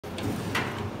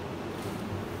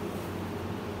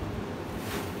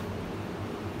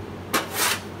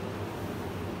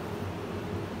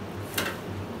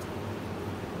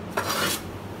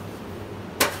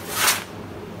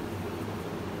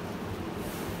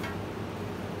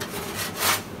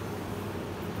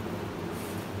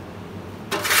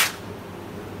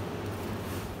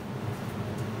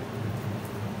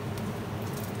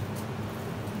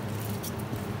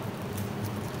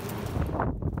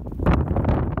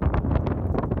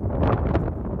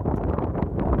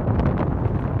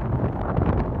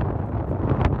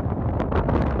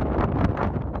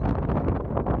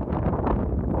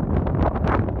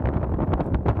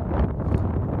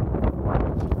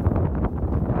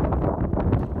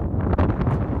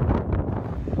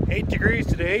8 degrees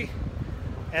today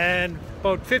and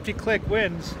about 50 click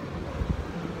winds.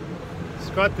 It's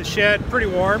got the shed pretty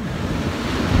warm.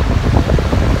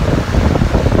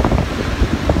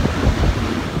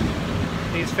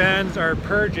 These fans are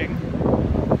purging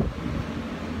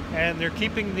and they're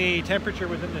keeping the temperature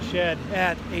within the shed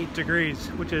at 8 degrees,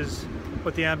 which is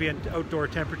what the ambient outdoor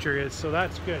temperature is. So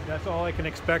that's good. That's all I can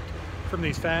expect from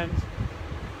these fans.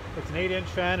 It's an 8-inch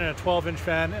fan and a 12-inch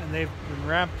fan, and they've been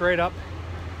ramped right up,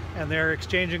 and they're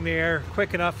exchanging the air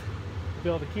quick enough to be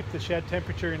able to keep the shed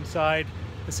temperature inside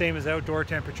the same as outdoor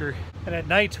temperature. And at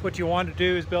night, what you want to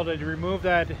do is be able to remove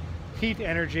that heat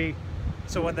energy,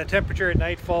 so when the temperature at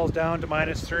night falls down to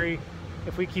 -3,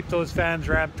 if we keep those fans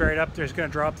ramped right up, there's going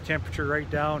to drop the temperature right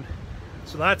down.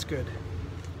 So that's good.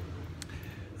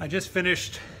 I just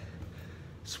finished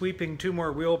sweeping 2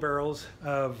 more wheelbarrows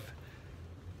of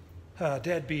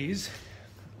dead bees.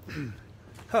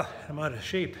 I'm out of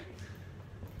shape.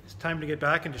 It's time to get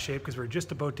back into shape because we're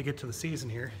just about to get to the season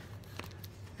here.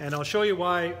 And I'll show you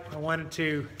why I wanted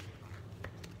to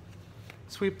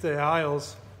sweep the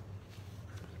aisles,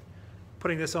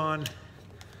 putting this on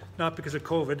not because of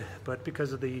COVID, but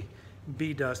because of the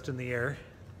bee dust in the air.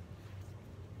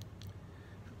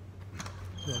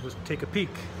 So I'll just take a peek.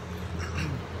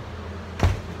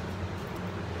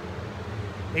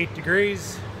 8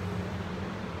 degrees.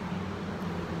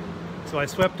 So I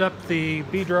swept up the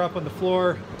bee drop on the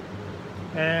floor,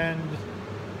 and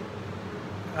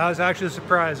I was actually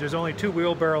surprised. There's only 2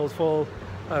 wheelbarrows full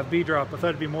of bee drop. I thought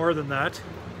it'd be more than that.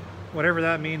 Whatever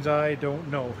that means, I don't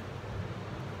know.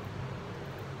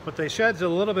 But the shed's a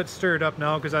little bit stirred up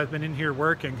now because I've been in here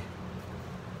working.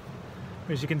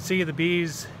 As you can see, the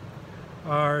bees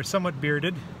are somewhat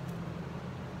bearded.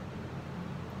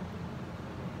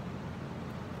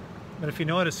 But if you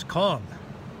notice, calm.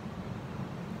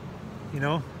 You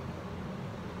know,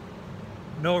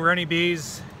 no runny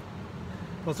bees.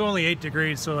 Well, it's only 8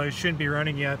 degrees, so I shouldn't be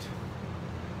running yet.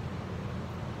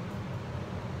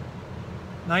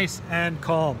 Nice and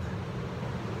calm.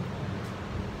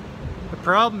 The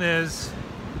problem is,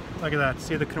 look at that,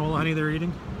 see the canola honey they're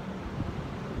eating?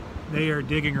 They are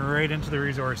digging right into the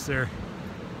resource there.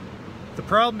 The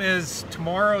problem is,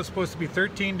 tomorrow is supposed to be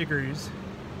 13 degrees,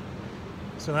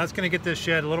 so that's going to get this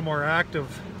shed a little more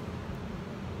active.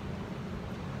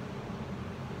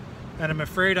 And I'm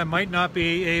afraid I might not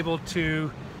be able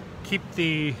to keep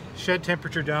the shed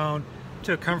temperature down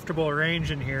to a comfortable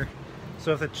range in here.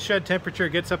 So if the shed temperature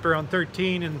gets up around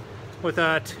 13, and with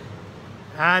that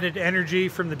added energy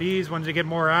from the bees, when they get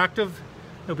more active,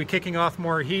 they'll be kicking off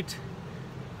more heat,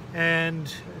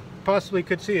 and possibly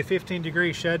could see a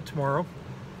 15-degree shed tomorrow.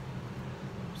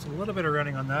 Just a little bit of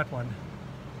running on that one,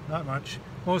 not much,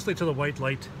 mostly to the white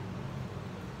light.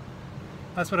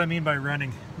 That's what I mean by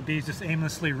running. The bees just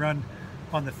aimlessly run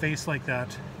on the face like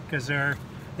that because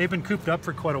they've been cooped up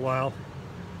for quite a while.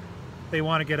 They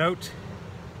want to get out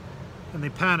and they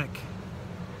panic.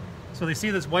 So they see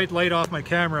this white light off my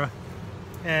camera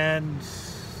and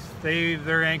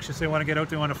they're anxious. They want to get out,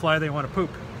 they want to fly, they want to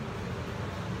poop.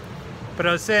 But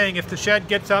I was saying, if the shed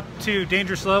gets up to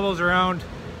dangerous levels around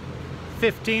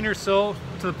 15 or so,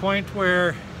 to the point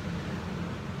where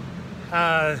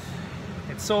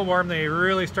it's so warm they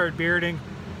really start bearding,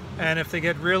 and if they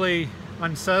get really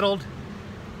unsettled,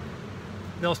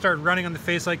 they'll start running on the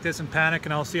face like this and panic,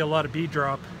 and I'll see a lot of bee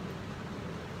drop.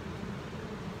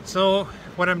 So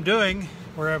what I'm doing,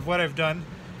 or what I've done,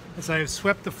 is I've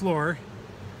swept the floor,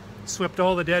 swept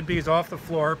all the dead bees off the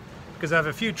floor, because I have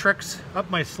a few tricks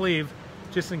up my sleeve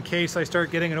just in case I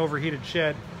start getting an overheated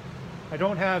shed. I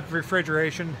don't have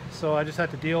refrigeration, so I just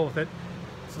have to deal with it.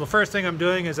 So the first thing I'm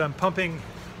doing is I'm pumping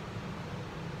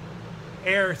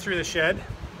air through the shed.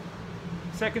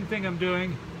 Second thing I'm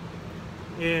doing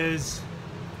is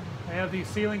I have these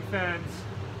ceiling fans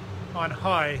on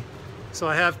high, so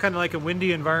I have kind of like a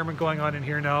windy environment going on in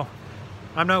here now.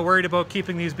 I'm not worried about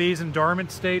keeping these bees in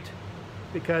dormant state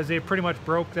because they pretty much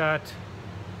broke that.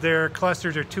 Their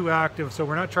clusters are too active, so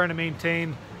we're not trying to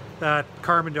maintain that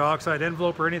carbon dioxide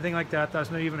envelope or anything like that. That's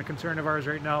not even a concern of ours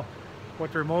right now.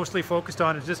 What we're mostly focused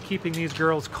on is just keeping these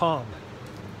girls calm.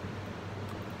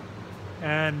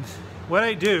 And what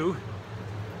I do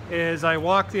is I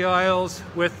walk the aisles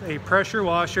with a pressure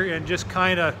washer and just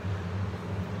kind of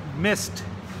mist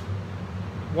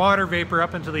water vapor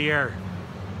up into the air.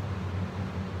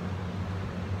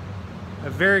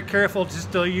 I'm very careful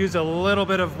just to use a little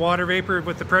bit of water vapor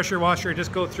with the pressure washer,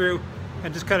 just go through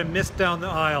and just kind of mist down the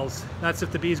aisles. That's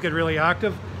if the bees get really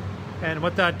active. And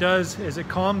what that does is it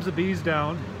calms the bees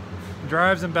down,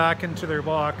 drives them back into their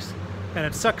box, and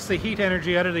it sucks the heat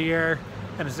energy out of the air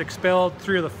and is expelled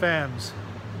through the fans.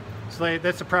 So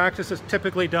that's a practice that's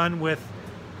typically done with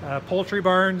poultry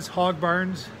barns, hog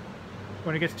barns.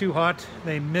 When it gets too hot,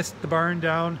 they mist the barn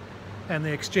down and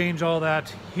they exchange all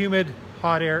that humid,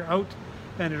 hot air out,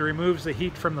 and it removes the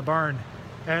heat from the barn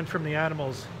and from the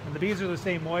animals. And the bees are the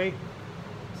same way.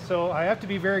 So I have to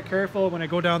be very careful when I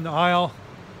go down the aisle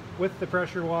with the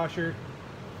pressure washer,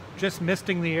 just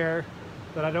misting the air,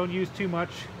 that I don't use too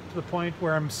much to the point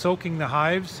where I'm soaking the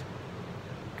hives.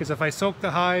 Because if I soak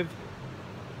the hive,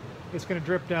 it's going to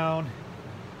drip down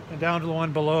and down to the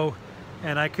one below,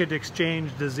 and I could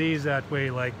exchange disease that way,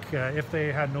 like if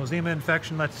they had nosema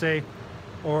infection, let's say,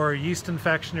 or yeast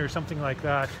infection or something like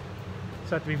that.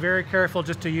 So I have to be very careful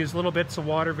just to use little bits of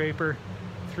water vapor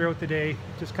throughout the day,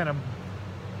 just kind of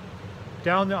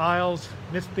down the aisles,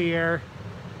 mist the air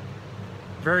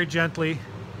very gently,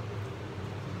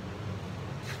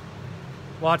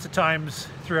 lots of times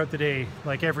throughout the day,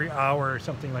 like every hour or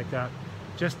something like that,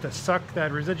 just to suck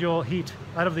that residual heat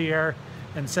out of the air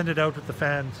and send it out with the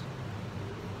fans.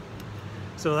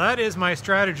 So that is my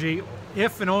strategy,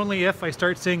 if and only if I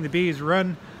start seeing the bees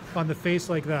run on the face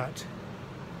like that.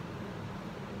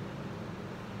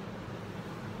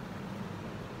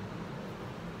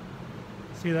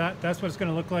 See that? That's what it's going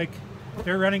to look like.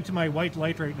 They're running to my white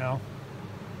light right now.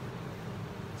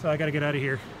 So I got to get out of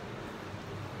here.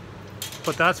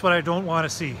 But that's what I don't want to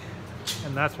see.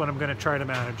 And that's what I'm going to try to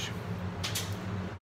manage.